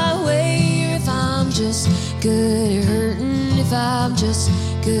found my way, or if I'm just good at hurting, if I'm just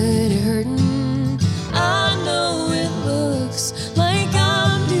good at hurting. I know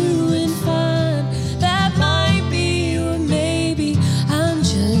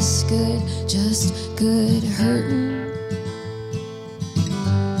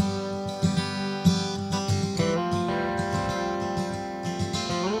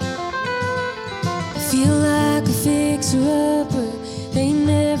feel like a fixer-upper. They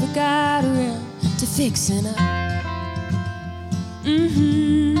never got around to fixing up.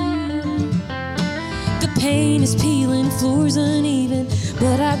 The paint is peeling, floors uneven,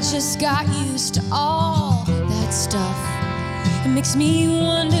 but I just got used to all that stuff. It makes me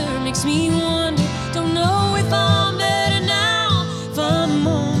wonder, don't know if I'm better now, if I'm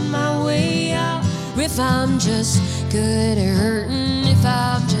on my way out, or if I'm just good at hurting, if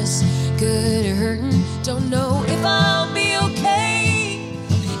I'm just good at hurting. Don't know if I'll be okay,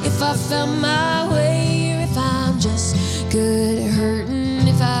 if I found my way, or if I'm just good at hurting,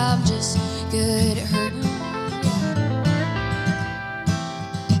 if I'm just good at hurting.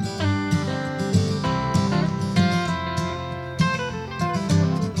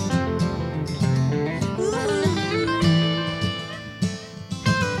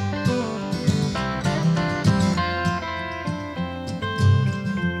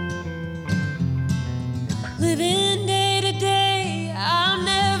 Living day to day, I'm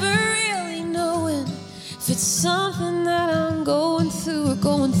never really knowing if it's something that I'm going through or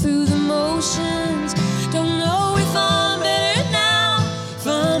going through the motions. Don't know if I'm better now, if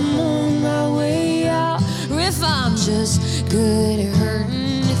I'm on my way out, or if I'm just good at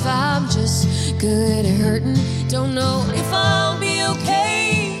hurting, if I'm just good at hurting. Don't know if I'll be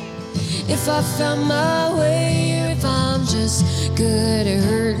okay, if I found my way, or if I'm just good at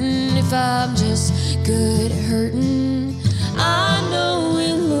hurting, if I'm just good at hurting. I know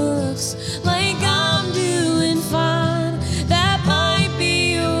it looks like I'm doing fine. That might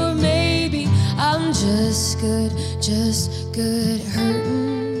be, or maybe I'm just good at hurting.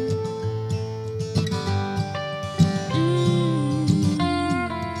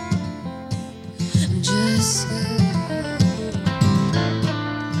 I'm just good.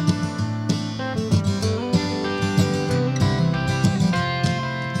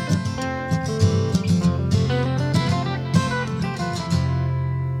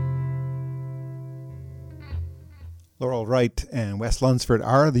 Laurel Wright and Wes Lunsford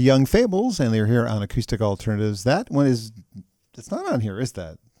are the Young Fables, and they're here on Acoustic Alternatives. That one is, it's not on here, is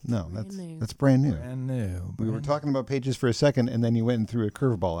that? No, that's brand new. Brand new. We were talking about Pages for a second, and then you went and threw a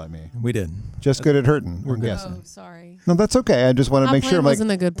curveball at me. We did. Just good at hurting, We're I'm good. guessing. Oh, sorry. No, that's okay. I just want to My make sure. plan I'm like,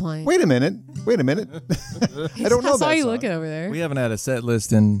 wasn't a good plan. wait a minute. I don't know I saw that you song. looking over there. We haven't had a set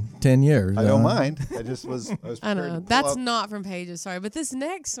list in 10 years. I don't mind. I was I prepared know. to pull That's out- not from Pages, sorry. But this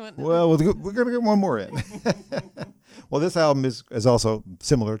next one. Well, we're going to get one more in. Well, this album is also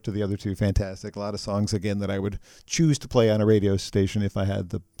similar to the other two. Fantastic. A lot of songs, again, that I would choose to play on a radio station if I had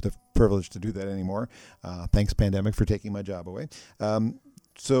the privilege to do that anymore. Thanks, pandemic, for taking my job away.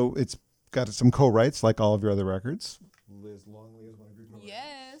 So it's got some co-writes, like all of your other records. Liz Longley is one of your co-writers.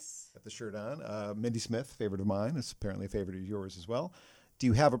 Yes. Got the shirt on. Mindy Smith, favorite of mine, is apparently a favorite of yours as well. Do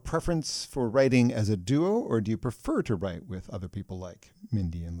you have a preference for writing as a duo, or do you prefer to write with other people like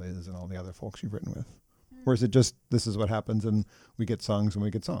Mindy and Liz and all the other folks you've written with? Or is it just, this is what happens and we get songs and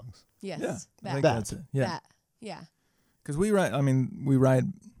we get songs? Yes. Yeah. I think That. that's it. Yeah. That. Yeah. Because we write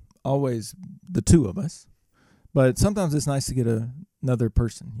always the two of us, but sometimes it's nice to get another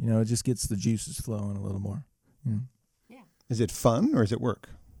person. You know, it just gets the juices flowing a little more. You know? Is it fun or is it work?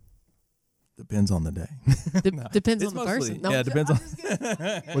 Depends on the day. Depends It's on the mostly- person. No, yeah, it depends on.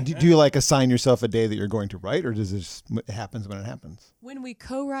 Well, do you like assign yourself a day that you're going to write, or does this it happens when it happens? when we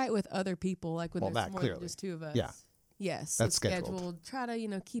co-write with other people, like when Well, there's that more clearly. than just two of us. Yeah. Yes. That's it's scheduled. Try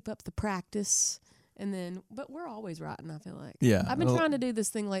to, keep up the practice. And then, but we're always writing, I feel like. Yeah. I've been Well, trying to do this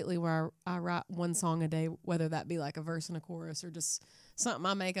thing lately where I write one song a day, whether that be like a verse and a chorus or just something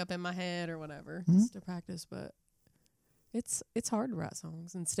I make up in my head or whatever, just to practice. But it's hard to write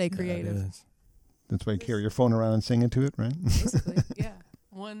songs and stay yeah, it creative. is. That's why you carry your phone around and sing into it, right? Basically, yeah.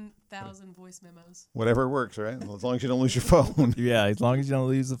 1,000 voice memos. Whatever works, right? Well, as long as you don't lose your phone. Yeah, as long as you don't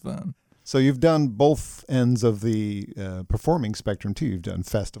lose the phone. So you've done both ends of the performing spectrum too. You've done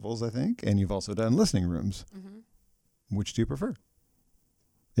festivals, I think, and you've also done listening rooms. Mm-hmm. Which do you prefer?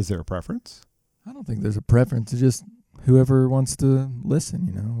 Is there a preference? I don't think there's a preference. It's just whoever wants to listen,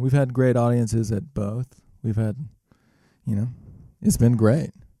 you know. We've had great audiences at both. We've had, it's been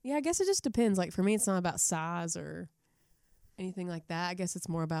great. Yeah, I guess it just depends. Like for me, it's not about size or anything like that. I guess it's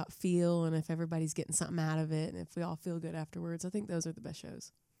more about feel and if everybody's getting something out of it and if we all feel good afterwards. I think those are the best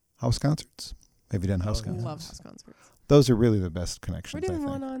shows. House concerts? Have you done house Oh, concerts? Love house concerts. Those are really the best connections, We're doing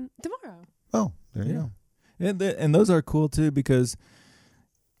I think. one on tomorrow. Oh, there you Yeah. go. And those are cool too because,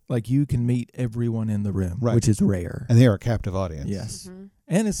 like, you can meet everyone in the room, Right. which is rare. And they are a captive audience. Yes. Mm-hmm.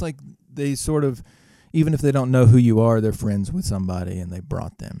 And it's like they sort of, even if they don't know who you are, they're friends with somebody and they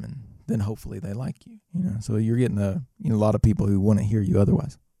brought them, and then hopefully they like you. So you're getting a lot of people who want to hear you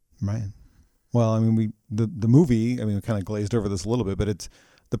otherwise. Right. Well, I mean, the movie, I mean, we kind of glazed over this a little bit, but it's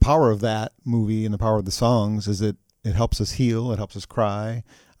the power of that movie and the power of the songs is it helps us heal. It helps us cry.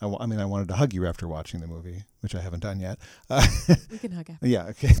 I mean, I wanted to hug you after watching the movie, which I haven't done yet. We can hug after. Yeah,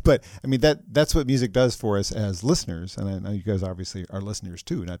 okay. But I mean, that's what music does for us as listeners. And I know you guys obviously are listeners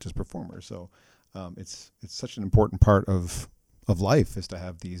too, not just performers. So it's such an important part of life is to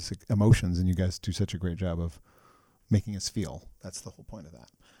have these emotions. And you guys do such a great job of making us feel. That's the whole point of that.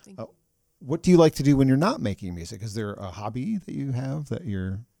 Thank you. What do you like to do when you're not making music? Is there a hobby that you have that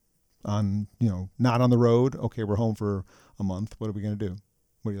you're on, not on the road? Okay, we're home for a month. What are we going to do?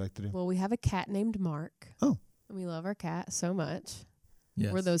 What do you like to do? Well, we have a cat named Mark. Oh. And we love our cat so much.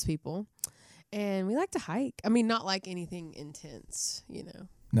 Yes. We're those people. And we like to hike. I mean, not like anything intense,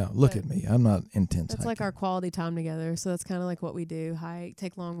 No, look but at me. I'm not intense. That's like our quality time together. So that's kind of like what we do. Hike,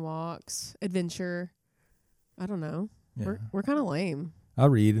 take long walks, adventure. I don't know. Yeah. We're kind of lame. I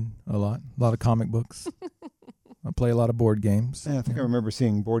read a lot of comic books. I play a lot of board games. Yeah, I think I remember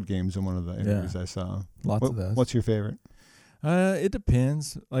seeing board games in one of the interviews I saw. Lots of those. What's your favorite? It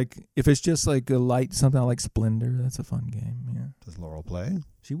depends. Like if it's just like a light something like Splendor, that's a fun game. Yeah. Does Laurel play?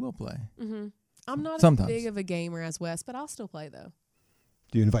 She will play. Mm-hmm. I'm not Sometimes. as big of a gamer as Wes, but I'll still play though.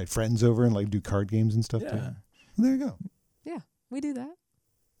 Do you invite friends over and like do card games and stuff too? Yeah. There you go. Yeah, we do that.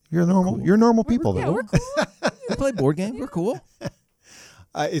 You're normal. Cool. You're normal people Yeah, though. we're cool. We play board games. We're cool.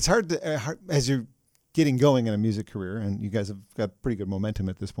 It's hard to as you're getting going in a music career, and you guys have got pretty good momentum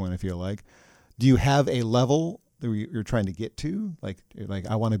at this point. I feel like. Do you have a level that you're trying to get to? Like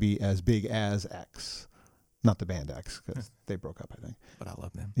I want to be as big as X, not the band X because they broke up, I think. But I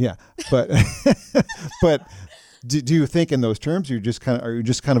love them. Yeah, but but do you think in those terms? Are you just kind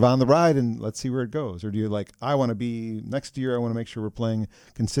of on the ride and let's see where it goes, or do you I want to be next year? I want to make sure we're playing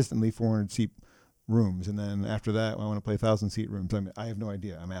consistently 400 seat rooms, and then after that I want to play 1,000-seat rooms. I have no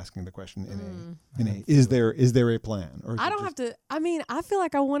idea. I'm asking the question in a is there a plan? Or I don't have to. I mean, I feel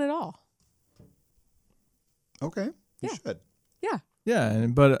like I want it all. Okay, you Yeah. should. Yeah, Yeah,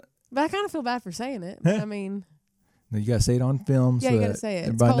 but but I kind of feel bad for saying it. I mean, you gotta say it on film. yeah, so you got to that say it. It's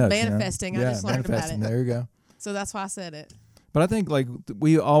everybody called knows, you know? manifesting. I Yeah, just learned about manifesting. it, There you go. so that's why I said it. But I think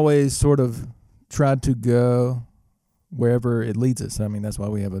we always sort of tried to go wherever it leads us. I mean, that's why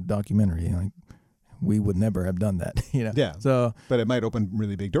we have a documentary. Like we would never have done that, Yeah. So But it might open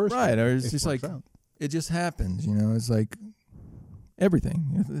really big doors. right, or it's if just it like works out. it just happens. It's like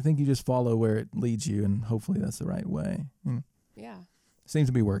everything. I think you just follow where it leads you, and hopefully that's the right way. Yeah, Seems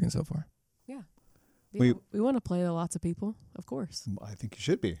to be working so far. we want to play to lots of people, of course. I think you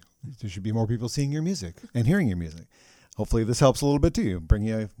should be. There should be more people seeing your music and hearing your music. Hopefully this helps a little bit too. Bring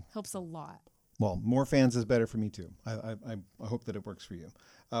you Helps a lot. more fans is better for me too. I hope that it works for you.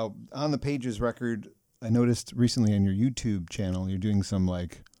 On the Pages record, I noticed recently on your YouTube channel, you're doing some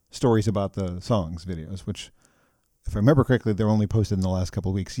stories about the songs videos, which if I remember correctly, they're only posted in the last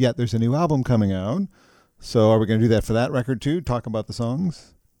couple of weeks. Yet there's a new album coming out. So are we going to do that for that record too? Talk about the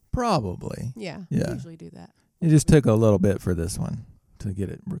songs? Probably. Yeah, Yeah. we usually do that. It just took a little bit for this one to get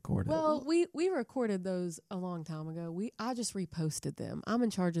it recorded. Well, we recorded those a long time ago. I just reposted them. I'm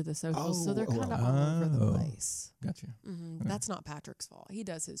in charge of the socials, so they're kind of all over the place. Gotcha. Mm-hmm. That's not Patrick's fault. He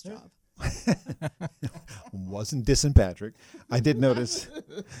does his job. Wasn't dissing Patrick. I did notice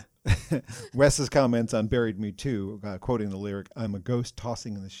Wes's comments on Buried Me Too, quoting the lyric, "I'm a ghost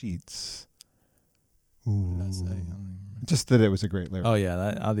tossing in the sheets." Ooh. What did I say? I don't even remember. Just that it was a great lyric. Oh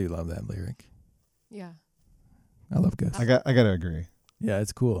yeah, I do love that lyric. Yeah. I love ghosts. I got to agree. Yeah,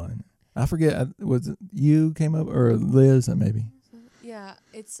 it's cool. I forget. Was it you came up or Liz? Maybe. Yeah,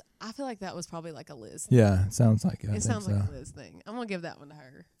 I feel like that was probably like a Liz. Yeah, it sounds like it. I It think sounds so. like a Liz thing. I'm gonna give that one to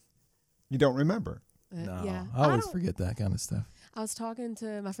her. You don't remember? No, Yeah. I always don't- forget that kind of stuff. I was talking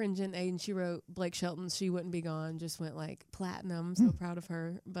to my friend Jen Aiden. She wrote Blake Shelton's "She Wouldn't Be Gone." Just went platinum. So proud of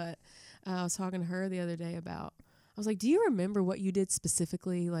her. But I was talking to her the other day about. I was like, "Do you remember what you did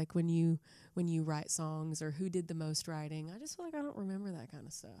specifically, when you write songs, or who did the most writing?" I just feel like I don't remember that kind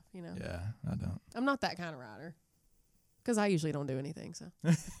of stuff. Yeah, I don't. I'm not that kind of writer because I usually don't do anything. So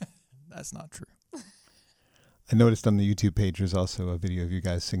That's not true. I noticed on the YouTube page there's also a video of you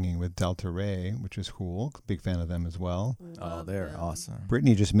guys singing with Delta Ray, which is cool. Big fan of them as well. Oh, love they're them. awesome.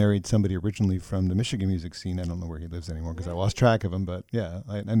 Brittany just married somebody originally from the Michigan music scene. I don't know where he lives anymore because I lost track of him. But yeah,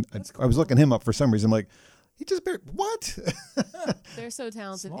 I was looking him up for some reason. I'm like, he just married what? They're so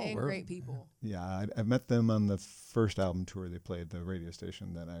talented Small and world. great people. Yeah, I met them on the first album tour. They played the radio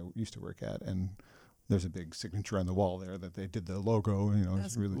station that I used to work at, and there's a big signature on the wall there that they did the logo. That's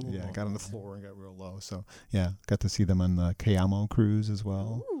It's really cool. got on the floor and got real low. So yeah, got to see them on the Cayamo cruise as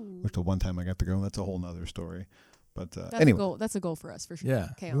well. Ooh. Which the one time I got to go, that's a whole nother story. But That's anyway. a goal. That's a goal for us for sure. Yeah.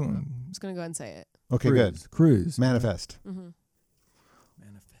 Okay, I'm just gonna go ahead and say it. Okay, good. Cruise. Manifest. Mm-hmm.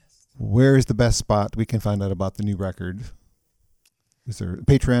 Manifest. Where is the best spot we can find out about the new record? Is there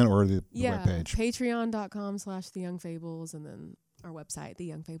Patreon or the webpage? Patreon.com/theyoungfables, and then our website,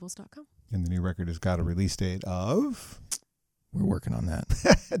 theyoungfables.com. And the new record has got a release date of We're working on that.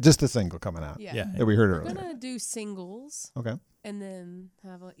 just a single coming out. Yeah. That we heard We're earlier. gonna do singles. Okay. And then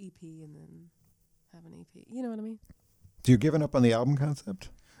have an EP, and then have an EP. You know what I mean? Do you giving up on the album concept?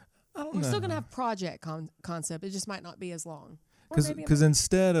 I don't We're know. still gonna have project concept. It just might not be as long. Or maybe it Because might.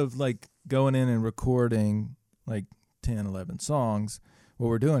 instead of like going in and recording like 10, 11 songs, what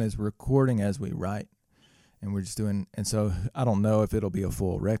we're doing is recording as we write. And we're just doing, and so I don't know if it'll be a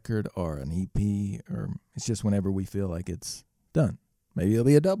full record or an EP, or it's just whenever we feel like it's done. Maybe it'll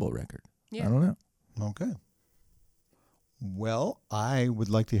be a double record. Yeah. I don't know. Okay. Well, I would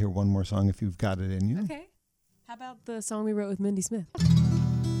like to hear one more song if you've got it in you. Okay. How about the song we wrote with Mindy Smith?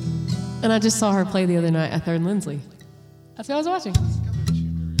 And I just saw her play the other night at Third and Lindsley. That's what I was watching.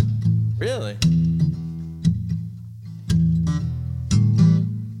 Really?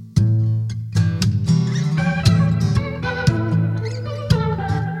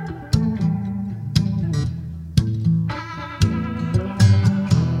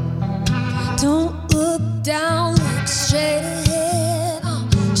 Don't look down, look straight ahead.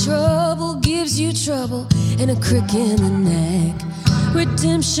 Trouble gives you trouble and a crick in the neck.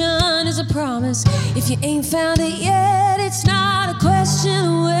 Redemption is a promise. If you ain't found it yet, it's not a question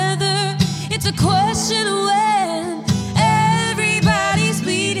of whether, it's a question of when. Everybody's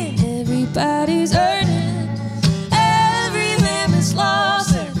bleeding, everybody's hurting. Every lamb is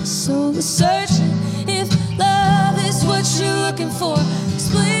lost, every soul is searching. If love is what you're looking for,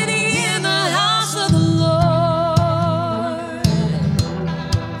 splitting in the house of the Lord.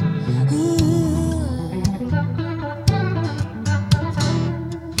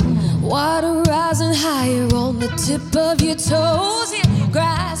 Water rising higher on the tip of your toes. Yeah,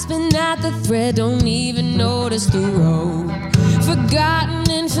 grasping at the thread, don't even notice the road.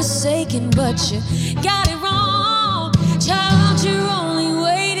 Forgotten and forsaken, but you got it wrong. Child, you're only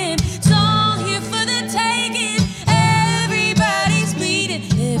waiting. It's all here for the taking. Everybody's bleeding,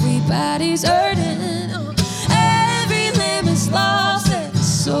 everybody's hurting. Every lamb is lost, every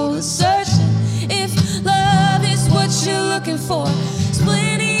soul is searching. If love is what you're looking for,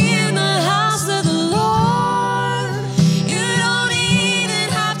 splitting in the house of the Lord. You don't even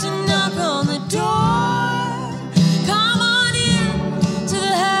have to knock on the door. Come on in to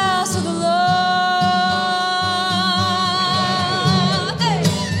the house of the Lord. Hey.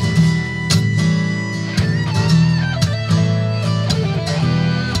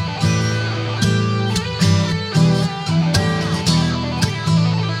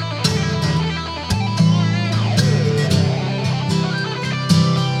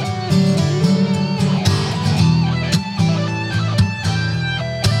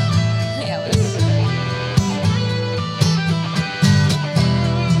 Yeah, it was.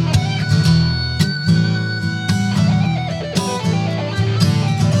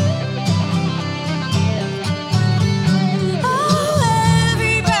 Oh,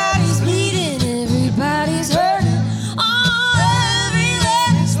 everybody's bleeding, everybody's hurting. Oh, every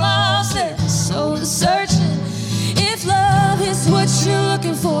lamb is lost, every soul is searching. If love is what you're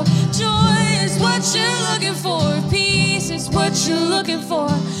looking for, joy is what you're looking for, peace is what you're looking for,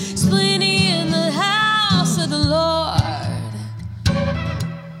 splitting in the house of the Lord.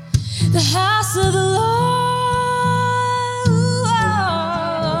 The house of the Lord.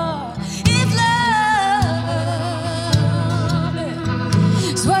 If love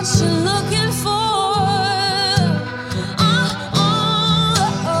is what you're looking for,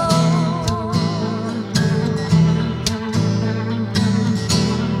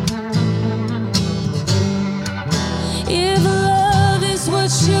 if love is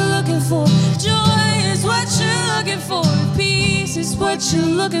what you're looking for, joy is what you're looking for, peace is what you're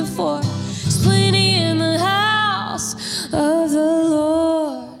looking for, splitting in the house of the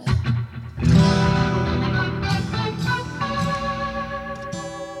Lord.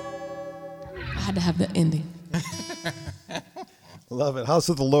 I had to have the ending. Love it. House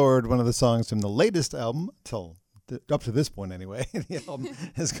of the Lord, one of the songs from the latest album, up to this point anyway. The album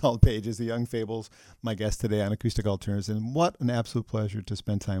is called Pages, The Young Fables. My guest today on Acoustic Alternatives. And what an absolute pleasure to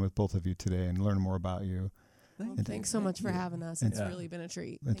spend time with both of you today and learn more about you. Thanks so much for having us. It's really been a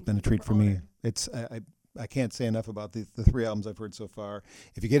treat. It's been a treat for me. It's I can't say enough about the three albums I've heard so far.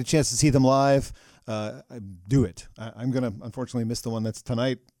 If you get a chance to see them live, do it. I'm going to unfortunately miss the one that's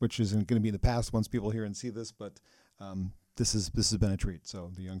tonight, which isn't going to be in the past once people hear and see this, but this has been a treat. So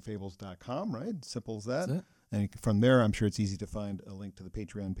theyoungfables.com, right? Simple as that. That's it. And from there, I'm sure it's easy to find a link to the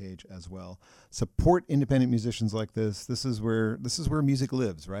Patreon page as well. Support independent musicians like this. This is where music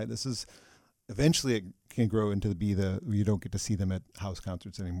lives, right? This is eventually it can grow into you don't get to see them at house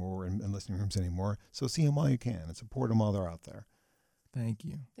concerts anymore and listening rooms anymore. So see them while you can and support them while they're out there. Thank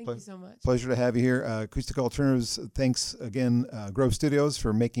you. Thank you so much. Pleasure to have you here. Acoustic Alternatives, thanks again, Grove Studios,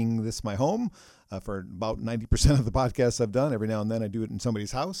 for making this my home for about 90% of the podcasts I've done. Every now and then I do it in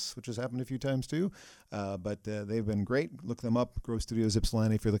somebody's house, which has happened a few times too. But they've been great. Look them up, Grove Studios,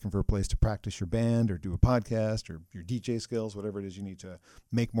 Ypsilanti, if you're looking for a place to practice your band or do a podcast or your DJ skills, whatever it is you need to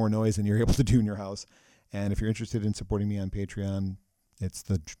make more noise than you're able to do in your house. And if you're interested in supporting me on Patreon, it's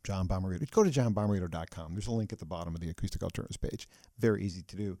the John Bommarito. Go to johnbommarito.com. There's a link at the bottom of the Acoustic Alternatives page. Very easy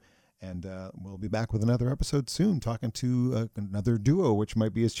to do. And we'll be back with another episode soon, talking to another duo, which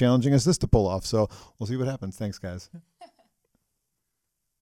might be as challenging as this to pull off. So we'll see what happens. Thanks, guys.